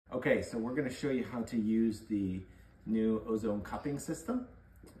Okay, so we're going to show you how to use the new ozone cupping system.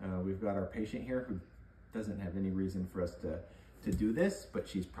 We've got our patient here who doesn't have any reason for us to do this, but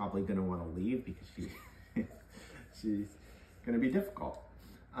she's probably going to want to leave because she's going to be difficult.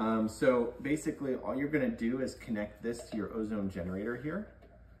 So basically all you're going to do is connect this to your ozone generator here.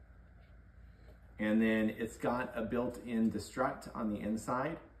 And then it's got a built-in destruct on the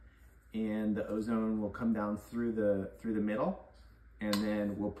inside, and the ozone will come down through the middle, and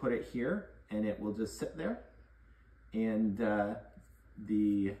then we'll put it here and it will just sit there. And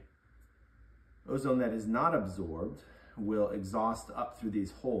the ozone that is not absorbed will exhaust up through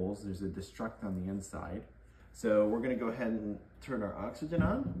these holes. There's a destruct on the inside. So we're gonna go ahead and turn our oxygen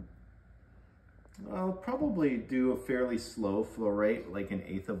on. I'll probably do a fairly slow flow rate, like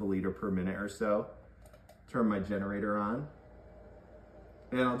 1/8 of a liter per minute or so. Turn my generator on.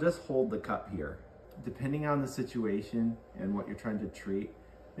 And I'll just hold the cup here. Depending on the situation and what you're trying to treat,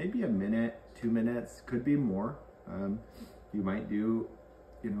 maybe a minute, 2 minutes, could be more. You might do,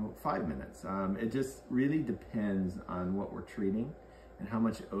 5 minutes. It just really depends on what we're treating and how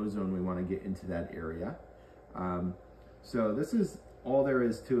much ozone we want to get into that area. So this is all there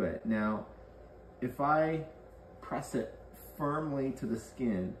is to it. Now, if I press it firmly to the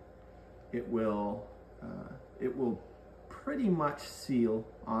skin, it will pretty much seal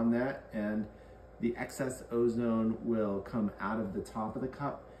on that, and the excess ozone will come out of the top of the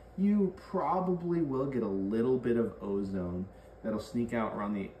cup. You probably will get a little bit of ozone that'll sneak out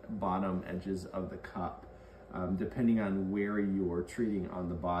around the bottom edges of the cup, depending on where you're treating on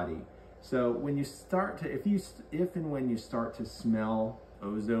the body. So when you start to, if and when you start to smell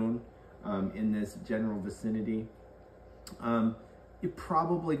ozone in this general vicinity, you're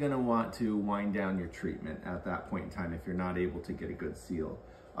probably going to want to wind down your treatment at that point in time if you're not able to get a good seal.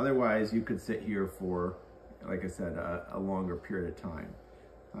 Otherwise, you could sit here for, like I said, a longer period of time.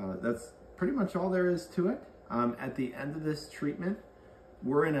 That's pretty much all there is to it. At the end of this treatment,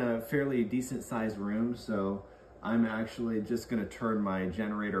 we're in a fairly decent sized room, so I'm actually just going to turn my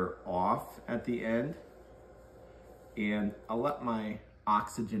generator off at the end, and I'll let my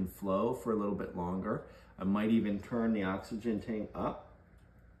oxygen flow for a little bit longer. I might even turn the oxygen tank up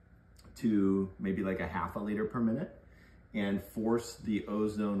to maybe like 1/2 a liter per minute and force the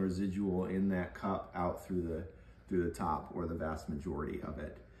ozone residual in that cup out through the top, or the vast majority of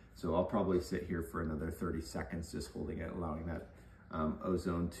it. So I'll probably sit here for another 30 seconds just holding it, allowing that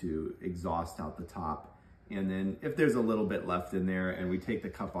ozone to exhaust out the top. And then if there's a little bit left in there and we take the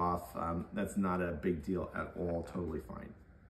cup off, that's not a big deal at all, totally fine.